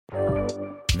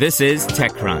This is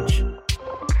TechCrunch.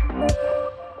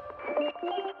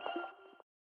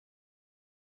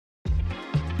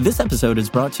 This episode is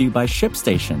brought to you by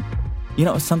ShipStation. You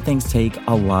know, some things take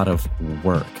a lot of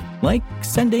work, like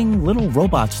sending little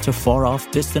robots to far-off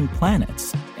distant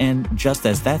planets. And just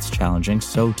as that's challenging,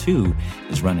 so too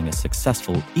is running a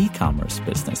successful e-commerce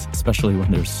business, especially when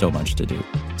there's so much to do.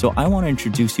 So I want to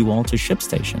introduce you all to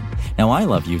ShipStation. Now, I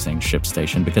love using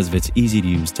ShipStation because of its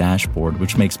easy-to-use dashboard,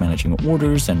 which makes managing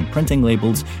orders and printing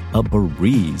labels a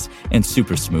breeze and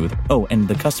super smooth. Oh, and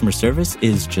the customer service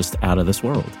is just out of this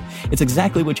world. It's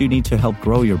exactly what you need to help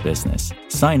grow your business.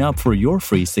 Sign up for your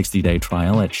free 60-day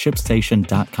trial at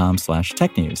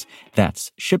shipstation.com/technews.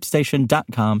 That's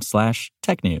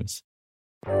shipstation.com/technews.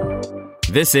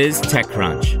 This is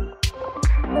TechCrunch.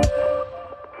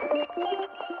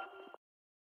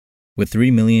 With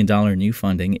 $3 million new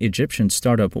funding, Egyptian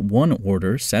startup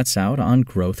OneOrder sets out on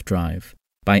growth drive.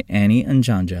 By Annie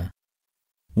Njanja.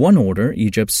 OneOrder,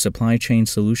 Egypt's supply chain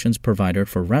solutions provider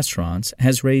for restaurants,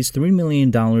 has raised $3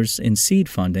 million in seed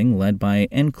funding led by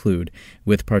Nclude,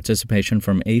 with participation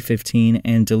from A15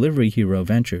 and Delivery Hero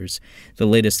Ventures. The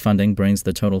latest funding brings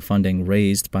the total funding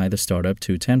raised by the startup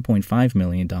to $10.5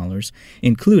 million,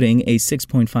 including a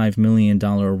 $6.5 million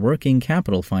working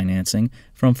capital financing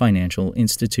from financial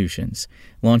institutions.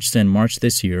 Launched in March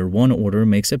this year, OneOrder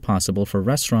makes it possible for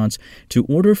restaurants to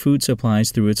order food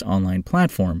supplies through its online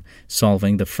platform,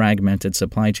 solving the fragmented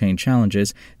supply chain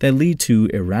challenges that lead to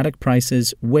erratic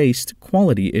prices, waste,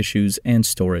 quality issues, and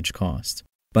storage costs.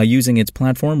 By using its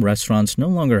platform, restaurants no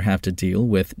longer have to deal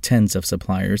with tens of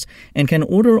suppliers and can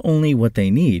order only what they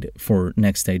need for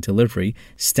next-day delivery,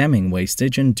 stemming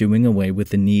wastage and doing away with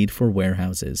the need for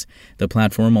warehouses. The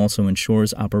platform also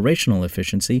ensures operational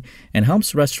efficiency and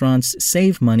helps restaurants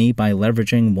save money by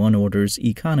leveraging OneOrder's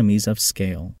economies of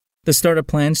scale. The startup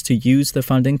plans to use the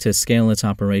funding to scale its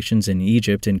operations in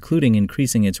Egypt, including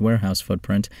increasing its warehouse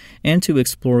footprint, and to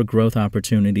explore growth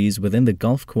opportunities within the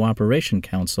Gulf Cooperation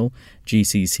Council,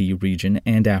 GCC region,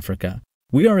 and Africa.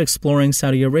 We are exploring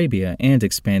Saudi Arabia and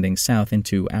expanding south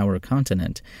into our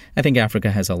continent. I think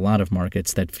Africa has a lot of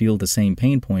markets that feel the same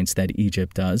pain points that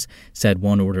Egypt does, said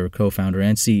OneOrder co-founder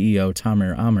and CEO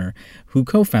Tamer Amer, who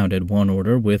co-founded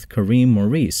OneOrder with Kareem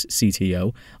Maurice,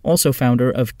 CTO, also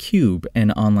founder of Cube,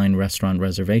 an online restaurant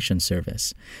reservation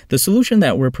service. The solution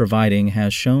that we're providing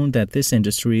has shown that this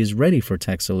industry is ready for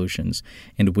tech solutions,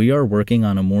 and we are working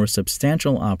on a more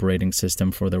substantial operating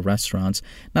system for the restaurants,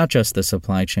 not just the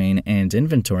supply chain and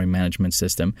inventory management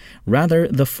system, rather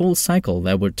the full cycle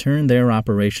that would turn their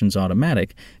operations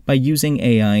automatic by using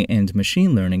AI and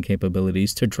machine learning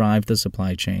capabilities to drive the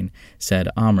supply chain, said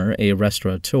Amer, a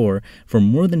restaurateur for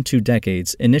more than 2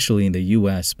 decades, initially in the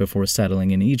U.S. before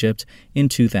settling in Egypt in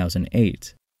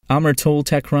 2008. Amer told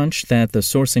TechCrunch that the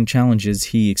sourcing challenges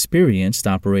he experienced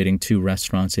operating 2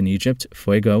 restaurants in Egypt,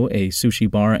 Fuego, a sushi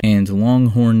bar, and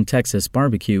Longhorn Texas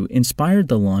Barbecue, inspired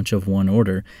the launch of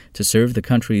OneOrder to serve the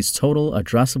country's total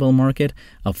addressable market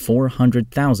of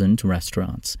 400,000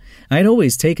 restaurants. I had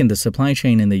always taken the supply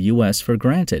chain in the U.S. for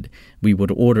granted. We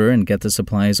would order and get the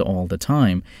supplies all the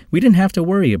time. We didn't have to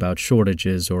worry about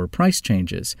shortages or price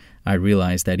changes. I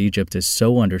realized that Egypt is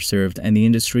so underserved and the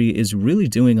industry is really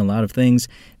doing a lot of things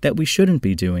that we shouldn't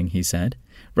be doing, he said.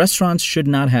 Restaurants should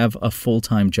not have a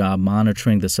full-time job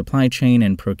monitoring the supply chain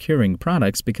and procuring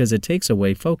products because it takes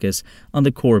away focus on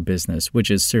the core business, which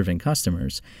is serving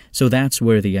customers. So that's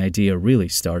where the idea really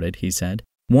started, he said.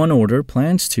 OneOrder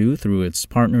plans to, through its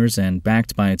partners and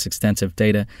backed by its extensive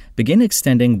data, begin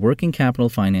extending working capital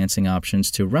financing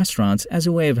options to restaurants as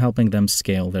a way of helping them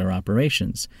scale their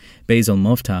operations. Basil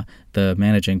Mofta, the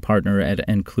managing partner at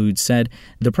Nclude, said,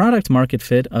 "The product-market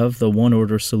fit of the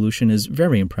OneOrder solution is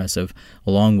very impressive,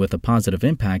 along with the positive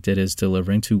impact it is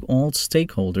delivering to all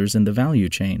stakeholders in the value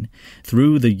chain.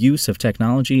 Through the use of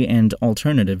technology and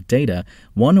alternative data,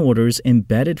 OneOrder's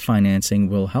embedded financing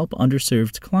will help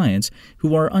underserved clients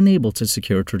who are unable to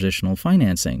secure traditional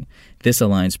financing. This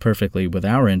aligns perfectly with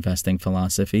our investing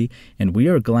philosophy, and we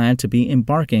are glad to be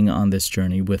embarking on this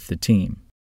journey with the team."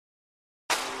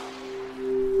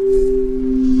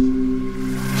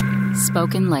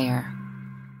 Spoken Layer.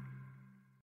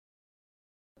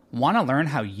 Want to learn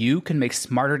how you can make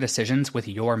smarter decisions with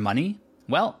your money?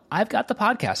 Well, I've got the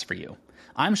podcast for you.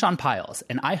 I'm Sean Piles,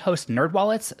 and I host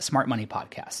NerdWallet's Smart Money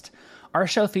Podcast. Our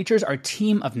show features our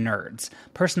team of nerds,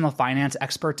 personal finance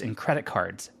experts in credit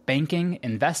cards, banking,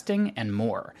 investing, and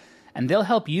more. And they'll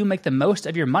help you make the most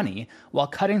of your money while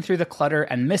cutting through the clutter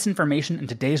and misinformation in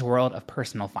today's world of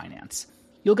personal finance.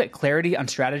 You'll get clarity on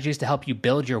strategies to help you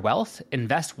build your wealth,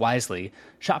 invest wisely,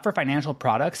 shop for financial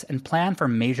products, and plan for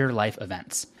major life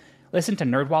events. Listen to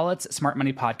NerdWallet's Smart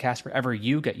Money Podcast wherever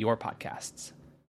you get your podcasts.